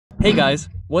Hey guys,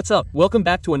 what's up? Welcome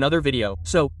back to another video.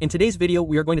 So, in today's video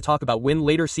we are going to talk about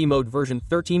Winlator CMOD version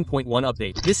 13.1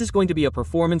 update. This is going to be a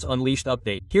Performance Unleashed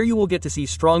update. Here you will get to see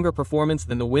stronger performance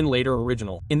than the Winlator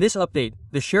original. In this update,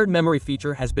 the shared memory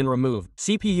feature has been removed.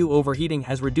 CPU overheating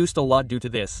has reduced a lot due to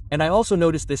this. And I also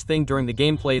noticed this thing during the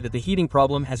gameplay that the heating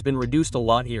problem has been reduced a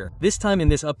lot here. This time in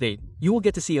this update, you will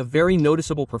get to see a very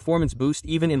noticeable performance boost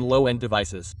even in low-end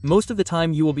devices. Most of the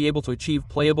time you will be able to achieve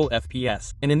playable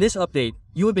FPS. And in this update,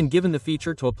 you have been given the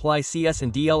feature to apply CS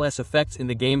and DLS effects in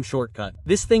the game shortcut.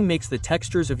 This thing makes the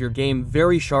textures of your game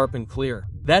very sharp and clear.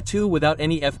 That too without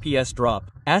any FPS drop.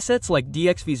 Assets like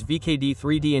DXV's VKD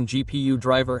 3D and GPU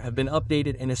driver have been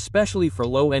updated, and especially for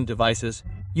low-end devices,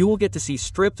 you will get to see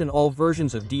stripped and all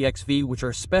versions of DXV which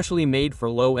are specially made for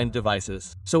low-end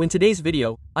devices. So in today's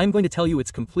video, I'm going to tell you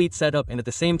its complete setup, and at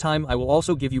the same time I will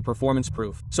also give you performance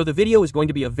proof. So the video is going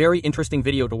to be a very interesting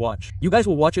video to watch. You guys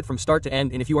will watch it from start to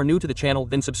end, and if you are new to the channel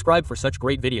then subscribe for such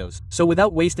great videos. So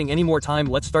without wasting any more time,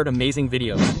 let's start amazing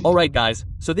videos. Alright guys,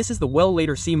 so this is the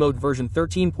Winlator CMOD version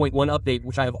 13.1 update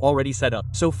which I have already set up.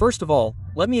 So first of all,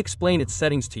 let me explain its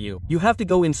settings to you. You have to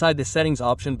go inside the settings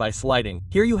option by sliding.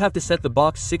 Here you have to set the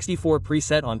box 64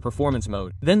 preset on performance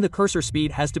mode. Then the cursor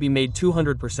speed has to be made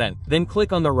 200%. Then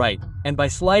click on the right, and by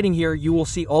sliding here you will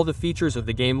see all the features of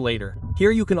the game later.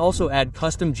 Here you can also add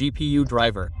custom GPU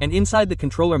driver, and inside the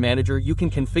controller manager you can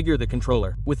configure the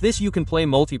controller. With this you can play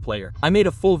multiplayer. I made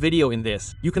a full video in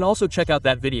this. You can also check out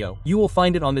that video. You will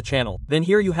find it on the channel. Then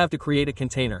here you have to create a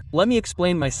container. Let me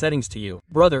explain my settings to you.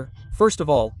 Brother, first of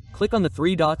all, click on the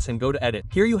three dots and go to edit.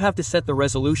 Here you have to set the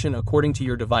resolution according to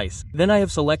your device. Then I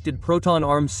have selected Proton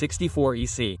ARM 64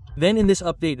 EC. Then in this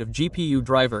update of GPU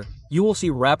driver, you will see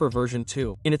wrapper version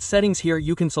 2. In its settings here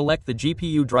you can select the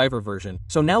GPU driver version.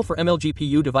 So now for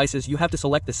MLGPU devices you have to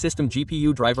select the system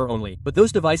GPU driver only. But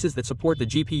those devices that support the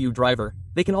GPU driver,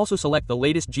 they can also select the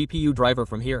latest GPU driver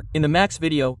from here. In the max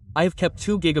video, I have kept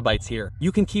 2 GB here.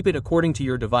 You can keep it according to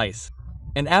your device.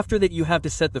 And after that you have to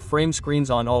set the frame screens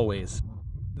on always.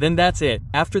 Then that's it.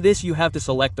 After this you have to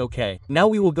select OK. Now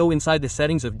we will go inside the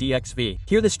settings of DXV.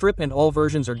 Here the strip and all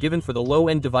versions are given for the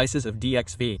low-end devices of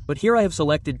DXV. But here I have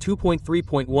selected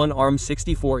 2.3.1 ARM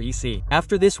 64 EC.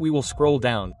 After this we will scroll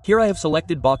down. Here I have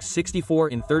selected box 64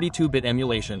 in 32-bit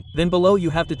emulation. Then below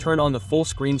you have to turn on the full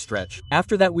screen stretch.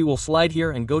 After that we will slide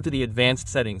here and go to the advanced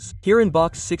settings. Here in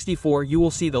box 64 you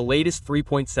will see the latest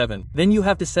 3.7. Then you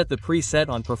have to set the preset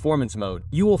on performance mode.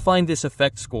 You will find this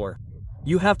effect score.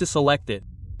 You have to select it.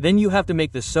 Then you have to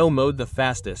make the SO mode the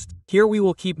fastest. Here we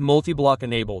will keep multi-block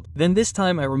enabled. Then this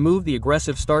time I removed the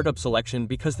aggressive startup selection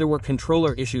because there were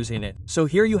controller issues in it. So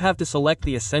here you have to select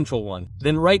the essential one.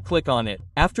 Then right click on it.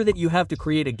 After that you have to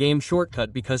create a game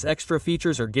shortcut because extra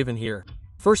features are given here.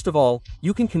 First of all,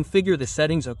 you can configure the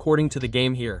settings according to the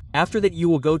game here. After that you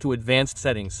will go to advanced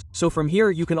settings. So from here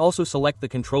you can also select the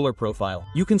controller profile.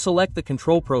 You can select the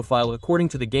control profile according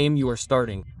to the game you are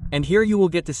starting. And here you will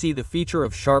get to see the feature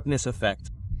of sharpness effect,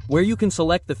 where you can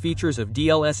select the features of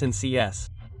DLS and CS.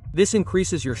 This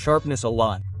increases your sharpness a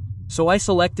lot. So I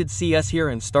selected CS here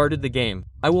and started the game.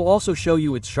 I will also show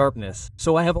you its sharpness.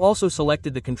 So I have also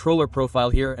selected the controller profile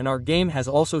here, and our game has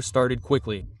also started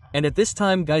quickly. And at this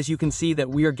time guys you can see that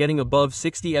we are getting above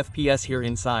 60 FPS here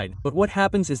inside. But what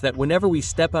happens is that whenever we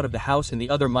step out of the house in the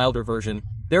other milder version,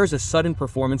 there is a sudden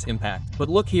performance impact. But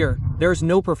look here, there is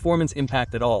no performance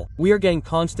impact at all. We are getting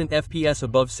constant FPS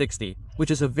above 60,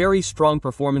 which is a very strong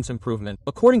performance improvement.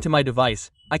 According to my device,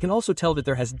 I can also tell that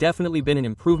there has definitely been an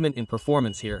improvement in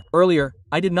performance here. Earlier,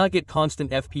 I did not get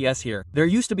constant FPS here. There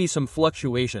used to be some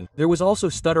fluctuation. There was also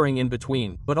stuttering in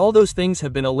between. But all those things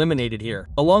have been eliminated here.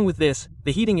 Along with this,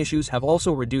 the heating issues have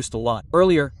also reduced a lot.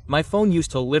 Earlier, my phone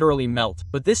used to literally melt.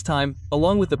 But this time,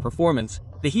 along with the performance,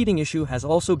 the heating issue has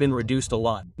also been reduced a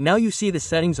lot. Now you see the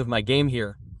settings of my game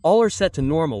here. All are set to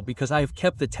normal because I have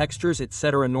kept the textures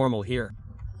etc. normal here.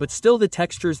 But still the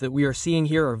textures that we are seeing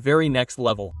here are very next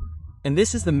level. And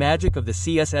this is the magic of the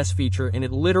CSS feature, and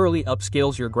it literally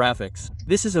upscales your graphics.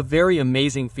 This is a very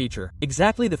amazing feature.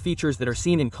 Exactly the features that are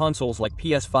seen in consoles like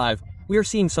PS5, we are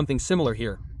seeing something similar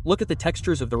here. Look at the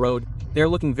textures of the road. They are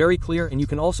looking very clear, and you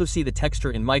can also see the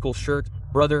texture in Michael's shirt.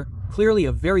 Brother, clearly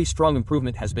a very strong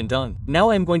improvement has been done. Now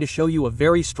I am going to show you a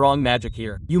very strong magic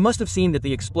here. You must have seen that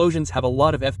the explosions have a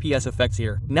lot of FPS effects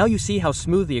here. Now you see how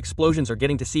smooth the explosions are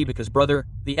getting to see because brother,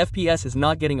 the FPS is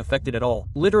not getting affected at all.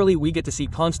 Literally we get to see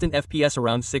constant FPS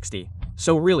around 60.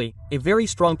 So really, a very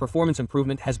strong performance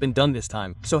improvement has been done this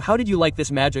time. So how did you like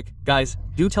this magic? Guys,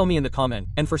 do tell me in the comment.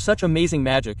 And for such amazing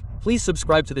magic, please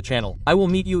subscribe to the channel. I will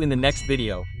meet you in the next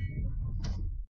video.